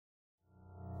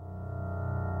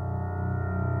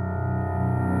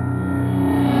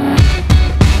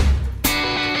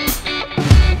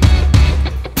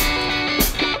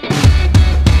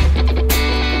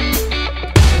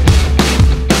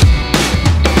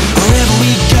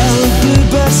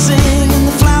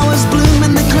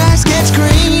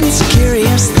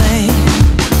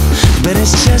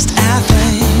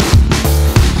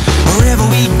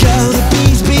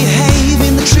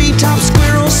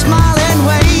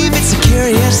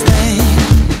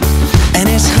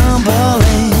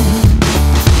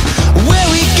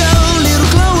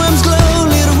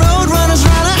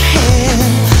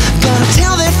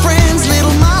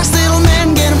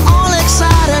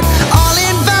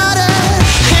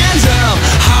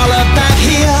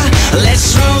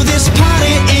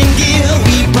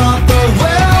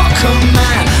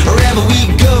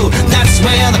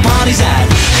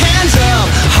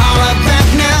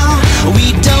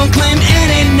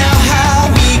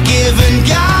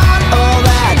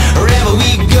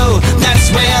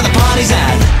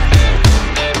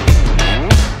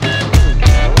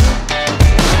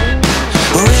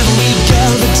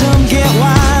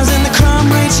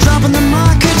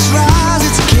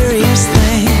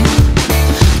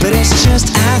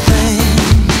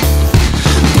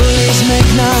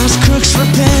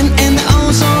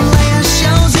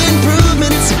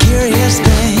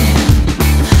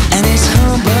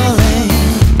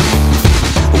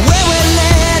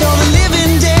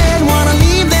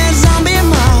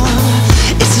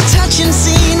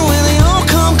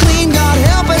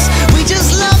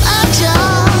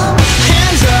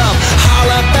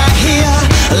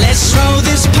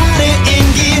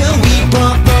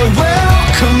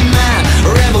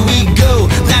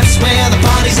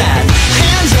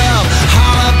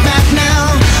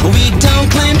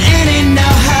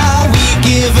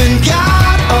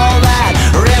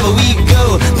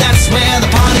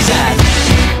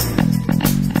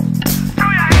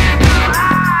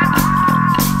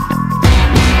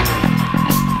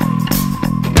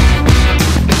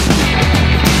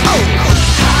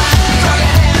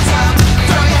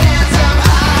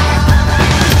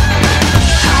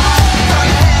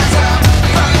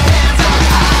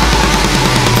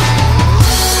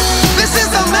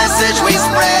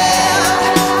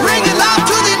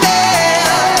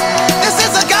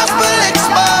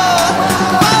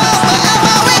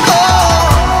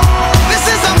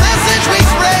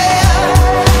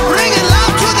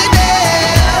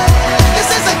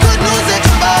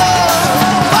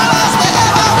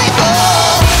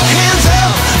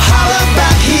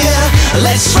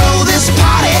Let's throw this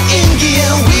party in gear.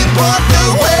 We brought the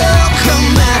welcome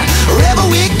mat. Wherever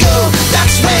we go,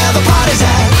 that's where the party's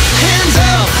at. Hands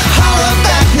up, holler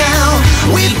back now.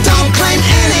 We don't claim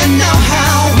any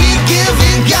know-how. We give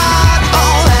in God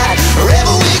all that. Wherever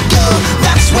we go,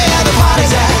 that's where the party's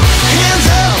at. Hands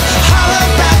up, holler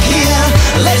back here.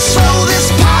 Let's throw this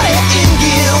party in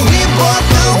gear. We brought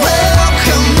the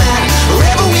welcome mat.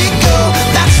 Wherever we go,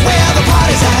 that's where the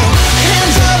party's at.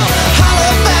 Hands up,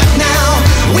 holler back now.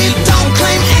 We don't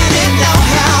claim any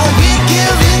know-how. We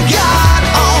give in God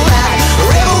all that.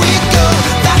 Wherever we go,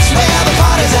 that's where the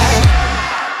party's at.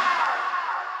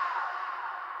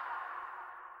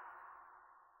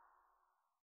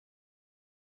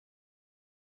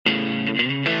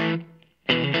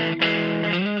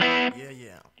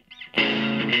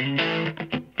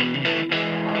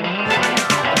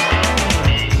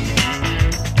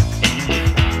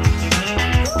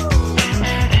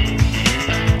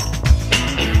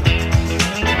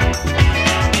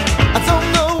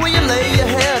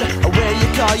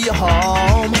 Your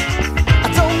home. I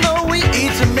don't know where you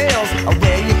eat your meals or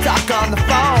where you talk on the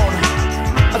phone.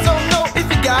 I don't know if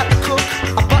you got a cook,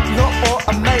 a butler or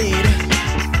a maid.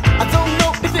 I don't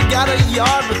know if you got a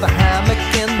yard with a hammock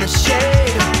in the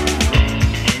shade.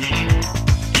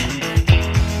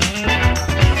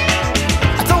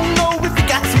 I don't know if you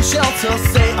got some shelter,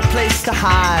 say a place to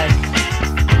hide.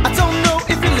 I don't know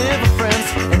if you live with friends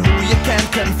and who you can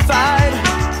confide.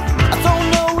 I don't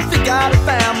know if you got a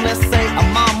family, say a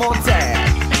mom or dad.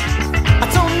 I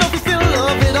don't know if you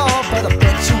love it all, but I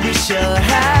bet you wish you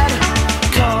had.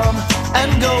 Come and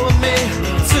go with me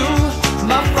to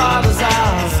my Father's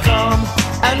house. Come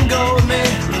and go with me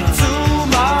to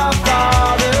my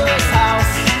Father's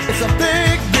house. It's a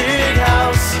big, big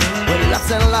house with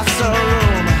lots and lots of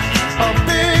room. A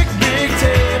big, big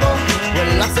table with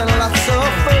lots and lots of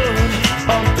food.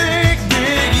 A big,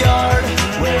 big yard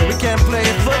where we can play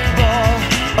football.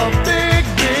 A big,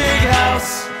 big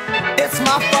house. It's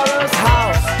my Father's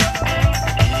house.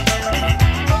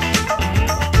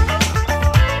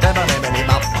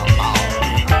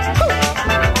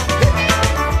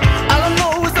 All I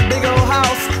know is a big old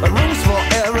house, with rooms for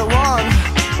everyone.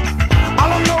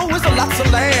 All I know is a lots of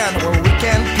land where we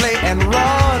can play and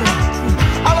run.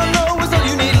 All I know is that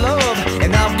you need love,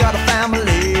 and I've got a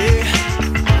family.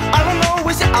 All I know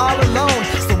is you're all alone,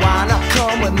 so why not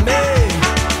come with me?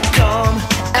 Come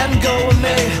and go with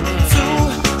me to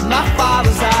my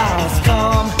Father's house.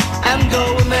 Come and go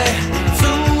with me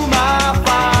to my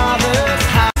Father's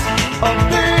house. A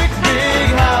big, big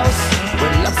house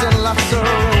with lots and lots of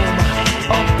room.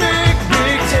 A big,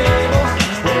 big table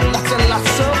with lots and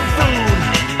lots of food.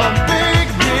 A big,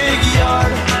 big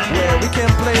yard where we can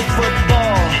play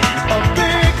football. A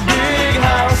big, big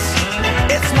house.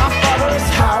 It's my Father's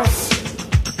house.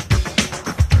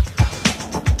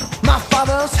 My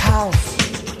Father's house.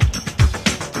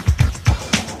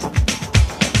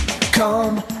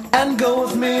 Come and go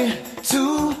with me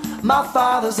to my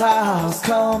Father's house.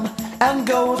 Come and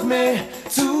go with me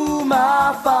to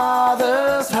my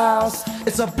Father's house.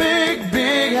 It's a big,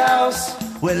 big house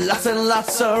with lots and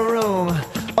lots of room.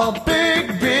 A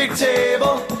big, big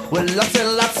table with lots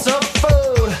and lots of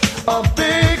food. A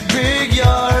big, big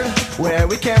yard where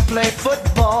we can play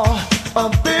football. A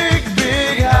big,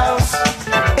 big house.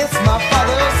 It's my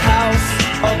Father's house.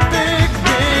 A big,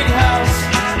 big house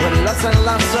with lots and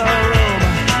lots of room.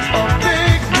 A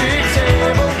big, big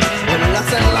table with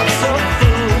lots and lots of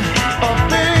food. A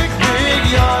big, big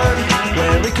yard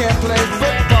where we can play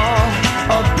football.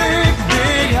 A big,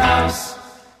 big house.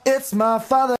 It's my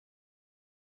Father.